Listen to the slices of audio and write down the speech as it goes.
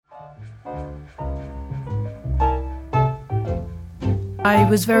I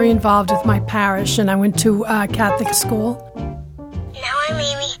was very involved with my parish, and I went to Catholic school. Now I'm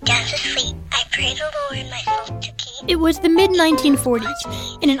Amy, down to sleep. I pray the Lord my soul to keep. It was the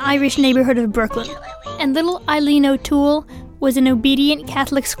mid-1940s in an Irish neighborhood of Brooklyn, and little Eileen O'Toole was an obedient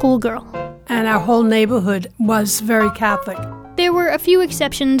Catholic schoolgirl. And our whole neighborhood was very Catholic. There were a few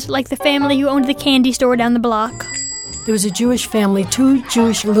exceptions, like the family who owned the candy store down the block. There was a Jewish family, 2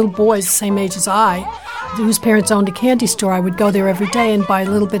 Jewish little boys the same age as I, whose parents owned a candy store. I would go there every day and buy a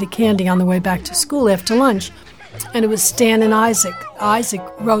little bit of candy on the way back to school after lunch. And it was Stan and Isaac. Isaac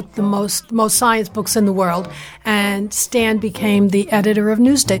wrote the most science books in the world, and Stan became the editor of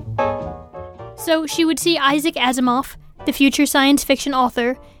Newsday. So she would see Isaac Asimov, the future science fiction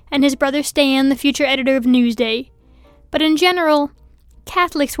author, and his brother Stan, the future editor of Newsday. But in general,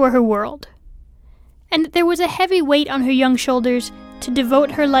 Catholics were her world. And there was a heavy weight on her young shoulders to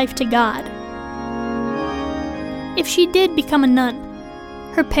devote her life to God. If she did become a nun,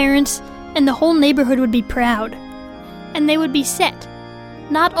 her parents and the whole neighborhood would be proud. And they would be set,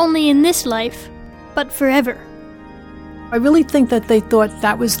 not only in this life, but forever. I really think that they thought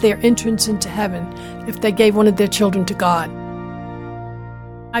that was their entrance into heaven, if they gave one of their children to God.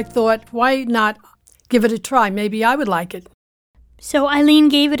 I thought, why not give it a try? Maybe I would like it. So Eileen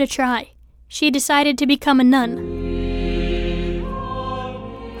gave it a try. She decided to become a nun.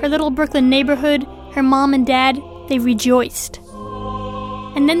 Her little Brooklyn neighborhood, her mom and dad, they rejoiced.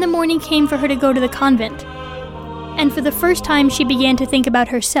 And then the morning came for her to go to the convent. And for the first time, she began to think about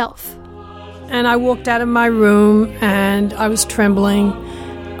herself. And I walked out of my room, and I was trembling.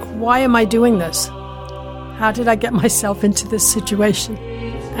 Why am I doing this? How did I get myself into this situation?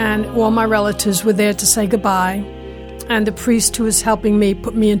 And all my relatives were there to say goodbye. And the priest who was helping me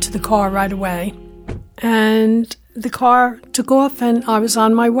put me into the car right away. And the car took off, and I was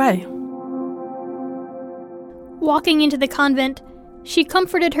on my way. Walking into the convent, she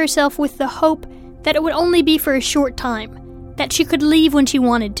comforted herself with the hope that it would only be for a short time, that she could leave when she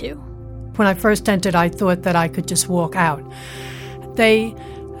wanted to. When I first entered, I thought that I could just walk out. They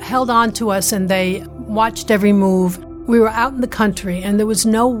held on to us, and they watched every move. We were out in the country, and there was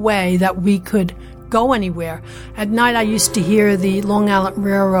no way that we could go anywhere. At night, I used to hear the Long Island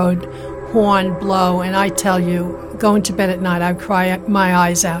Railroad horn blow, and I tell you, going to bed at night, I'd cry my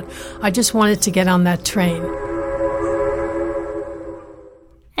eyes out. I just wanted to get on that train.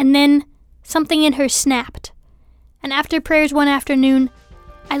 And then something in her snapped. And after prayers one afternoon,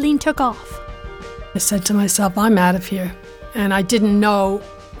 Eileen took off. I said to myself, I'm out of here. And I didn't know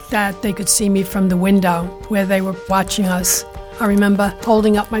that they could see me from the window where they were watching us. I remember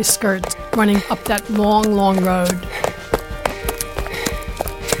holding up my skirts, running up that long, long road.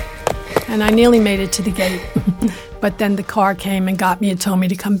 And I nearly made it to the gate. But then the car came and got me and told me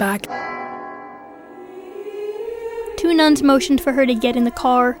to come back. 2 nuns motioned for her to get in the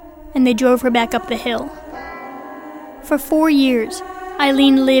car, and they drove her back up the hill. For 4 years,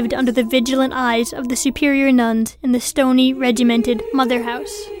 Eileen lived under the vigilant eyes of the superior nuns in the stony, regimented Mother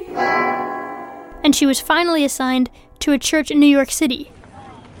House. And she was finally assigned to a church in New York City.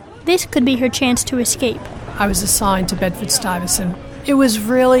 This could be her chance to escape. I was assigned to Bedford-Stuyvesant. It was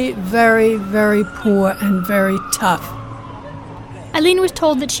really very, very poor and very tough. Eileen was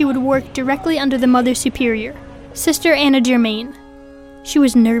told that she would work directly under the Mother Superior, Sister Anna Germain. She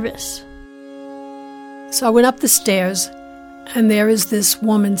was nervous. So I went up the stairs, and there is this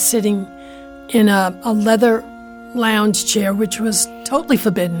woman sitting in a leather lounge chair, which was totally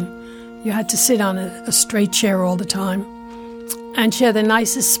forbidden. You had to sit on a straight chair all the time. And she had the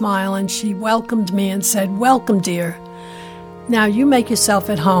nicest smile, and she welcomed me and said, "Welcome, dear. Now you make yourself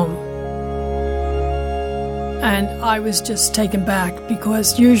at home." And I was just taken back,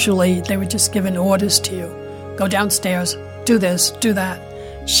 because usually they were just giving orders to you. Go downstairs, do this, do that.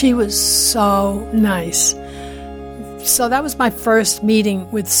 She was so nice. So that was my first meeting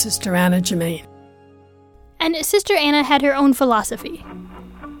with Sister Anna Germain. And Sister Anna had her own philosophy.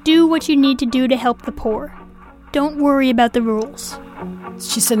 Do what you need to do to help the poor. Don't worry about the rules.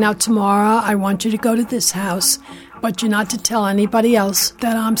 She said, now tomorrow I want you to go to this house, but you're not to tell anybody else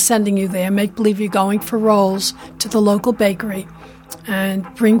that I'm sending you there. Make believe you're going for rolls to the local bakery and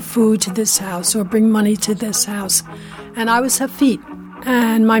bring food to this house or bring money to this house. And I was her feet.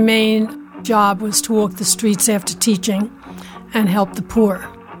 And my main job was to walk the streets after teaching and help the poor.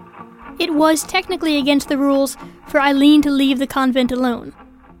 It was technically against the rules for Eileen to leave the convent alone.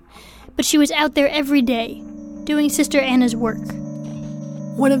 But she was out there every day, doing Sister Anna's work.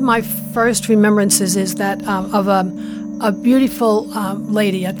 One of my first remembrances is that of a beautiful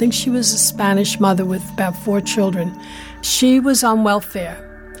lady. I think she was a Spanish mother with about 4 children. She was on welfare,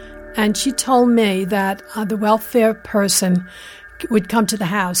 and she told me that the welfare person would come to the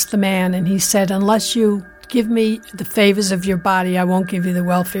house, the man, and he said, unless you give me the favors of your body, I won't give you the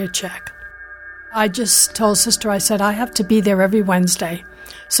welfare check. I just told Sister, I said, I have to be there every Wednesday.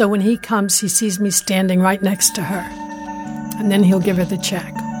 So when he comes, he sees me standing right next to her. And then he'll give her the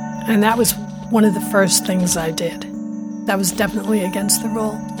check. And that was one of the first things I did. That was definitely against the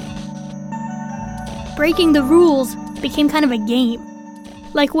rule. Breaking the rules became kind of a game.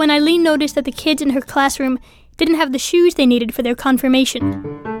 Like when Eileen noticed that the kids in her classroom didn't have the shoes they needed for their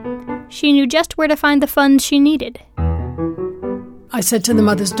confirmation. She knew just where to find the funds she needed. I said to the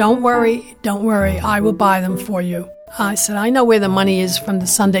mothers, don't worry, I will buy them for you. I said, I know where the money is from the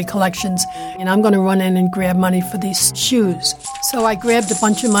Sunday collections, and I'm going to run in and grab money for these shoes. So I grabbed a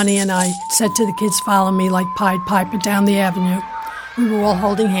bunch of money, and I said to the kids, follow me like Pied Piper down the avenue. We were all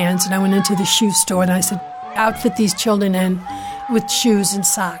holding hands, and I went into the shoe store, and I said, outfit these children in with shoes and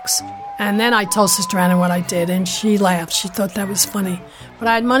socks. And then I told Sister Anna what I did, and she laughed. She thought that was funny. But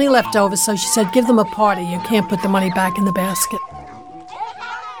I had money left over, so she said, give them a party. You can't put the money back in the basket.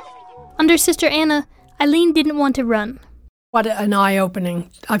 Under Sister Anna, Eileen didn't want to run. What an eye-opening.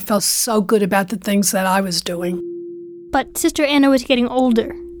 I felt so good about the things that I was doing. But Sister Anna was getting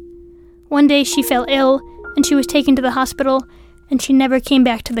older. One day she fell ill, and she was taken to the hospital, and she never came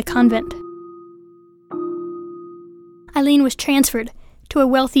back to the convent. Eileen was transferred to a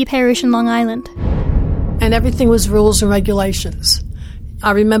wealthy parish in Long Island. And everything was rules and regulations.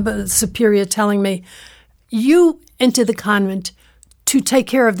 I remember the superior telling me, you entered the convent to take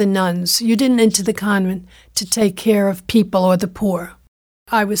care of the nuns. You didn't enter the convent to take care of people or the poor.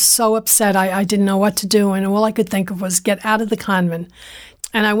 I was so upset, I didn't know what to do, and all I could think of was get out of the convent.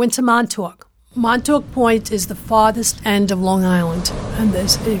 And I went to Montauk. Montauk Point is the farthest end of Long Island, and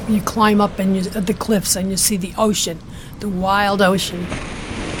you climb up the cliffs and you see the ocean, the wild ocean.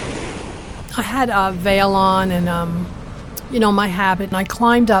 I had a veil on and, my habit, and I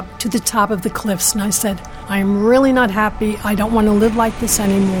climbed up to the top of the cliffs, and I said, I am really not happy. I don't want to live like this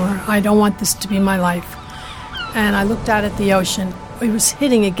anymore. I don't want this to be my life. And I looked out at the ocean. It was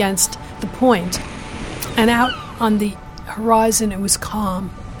hitting against the point, and out on the horizon, it was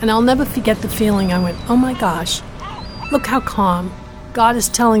calm. And I'll never forget the feeling. I went, oh my gosh, look how calm. God is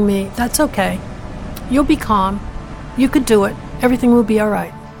telling me, that's okay. You'll be calm. You could do it. Everything will be all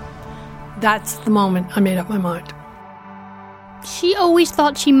right. That's the moment I made up my mind. She always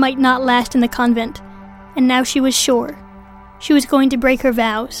thought she might not last in the convent, and now she was sure. She was going to break her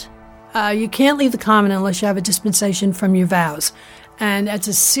vows. You can't leave the convent unless you have a dispensation from your vows. And it's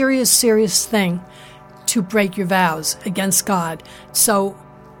a serious, serious thing to break your vows against God. So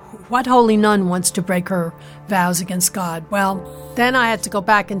what holy nun wants to break her vows against God? Well, then I had to go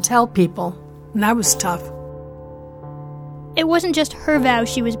back and tell people, and that was tough. It wasn't just her vows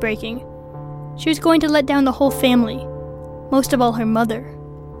she was breaking. She was going to let down the whole family, most of all her mother.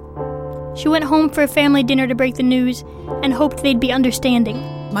 She went home for a family dinner to break the news and hoped they'd be understanding.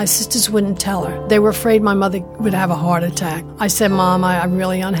 My sisters wouldn't tell her. They were afraid my mother would have a heart attack. I said, Mom, I'm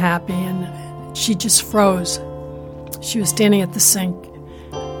really unhappy, and she just froze. She was standing at the sink,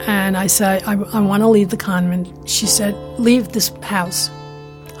 and I said, I want to leave the convent. She said, leave this house.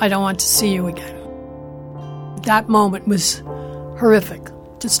 I don't want to see you again. That moment was horrific,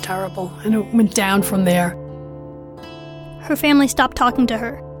 just terrible, and it went down from there. Her family stopped talking to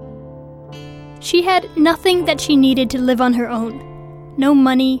her. She had nothing that she needed to live on her own. No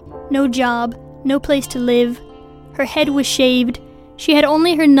money, no job, no place to live. Her head was shaved. She had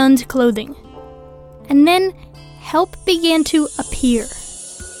only her nun's clothing. And then help began to appear.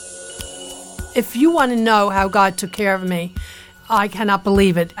 If you want to know how God took care of me, I cannot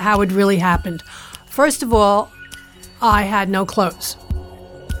believe it, how it really happened. First of all, I had no clothes.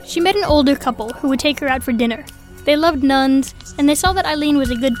 She met an older couple who would take her out for dinner. They loved nuns, and they saw that Eileen was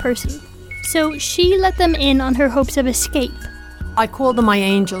a good person. So she let them in on her hopes of escape. I called them my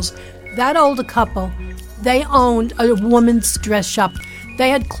angels. That older couple, they owned a woman's dress shop. They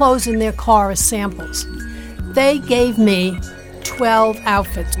had clothes in their car as samples. They gave me 12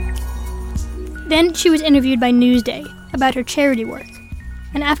 outfits. Then she was interviewed by Newsday about her charity work.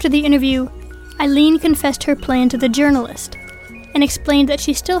 And after the interview, Eileen confessed her plan to the journalist and explained that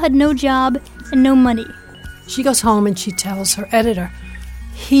she still had no job and no money. She goes home and she tells her editor,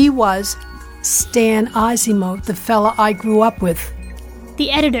 he was Stan Asimov, the fella I grew up with.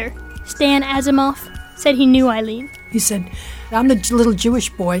 The editor, Stan Asimov, said he knew Eileen. He said, I'm the little Jewish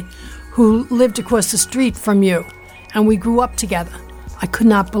boy who lived across the street from you, and we grew up together. I could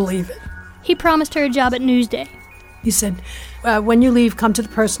not believe it. He promised her a job at Newsday. He said, when you leave, come to the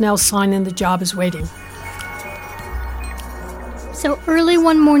personnel sign and the job is waiting. So early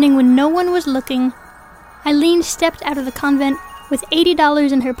one morning when no one was looking, Eileen stepped out of the convent with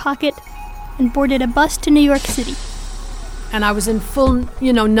 $80 in her pocket and boarded a bus to New York City. And I was in full,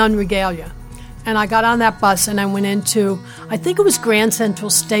 nun regalia. And I got on that bus and I went into, I think it was Grand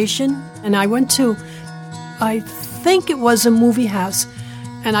Central Station. And I went to, I think it was a movie house.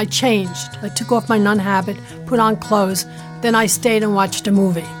 And I changed. I took off my nun habit, put on clothes. Then I stayed and watched a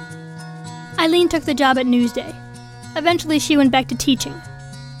movie. Eileen took the job at Newsday. Eventually she went back to teaching.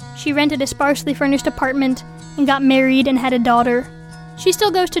 She rented a sparsely furnished apartment and got married and had a daughter. She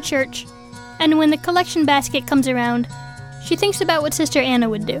still goes to church. And when the collection basket comes around, she thinks about what Sister Anna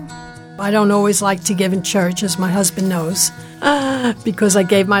would do. I don't always like to give in church, as my husband knows, because I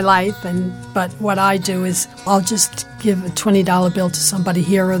gave my life. But what I do is I'll just give a $20 bill to somebody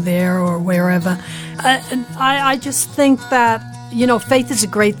here or there or wherever. I just think that, faith is a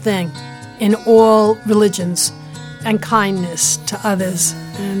great thing in all religions, and kindness to others.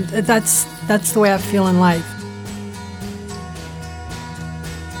 And that's the way I feel in life.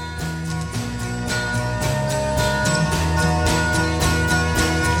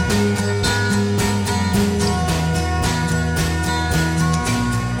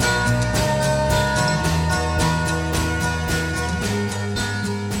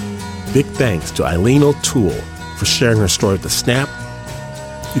 Big thanks to Eileen O'Toole for sharing her story with The Snap.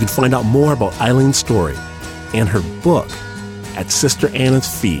 You can find out more about Eileen's story and her book at Sister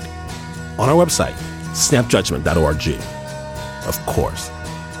Anna's Feet on our website, snapjudgment.org. Of course,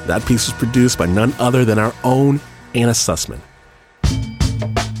 that piece was produced by none other than our own Anna Sussman.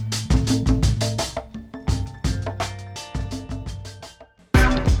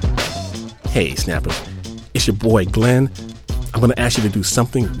 Hey, Snappers, it's your boy Glenn. I'm going to ask you to do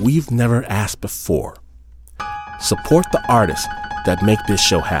something we've never asked before. Support the artists that make this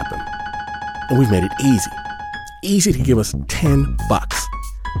show happen. And we've made it easy to give us $10.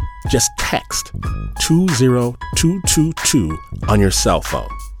 Just text 20222 on your cell phone.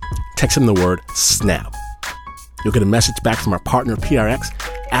 Text in the word SNAP. You'll get a message back from our partner PRX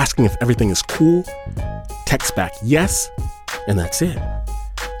asking if everything is cool. Text back yes, and that's it.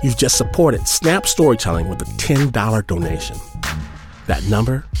 You've just supported Snap Storytelling with a $10 donation. That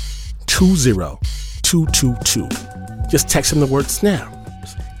number, 20222. Just text in the word SNAP.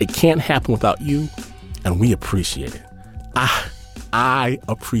 It can't happen without you, and we appreciate it. I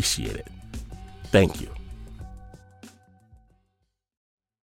appreciate it. Thank you.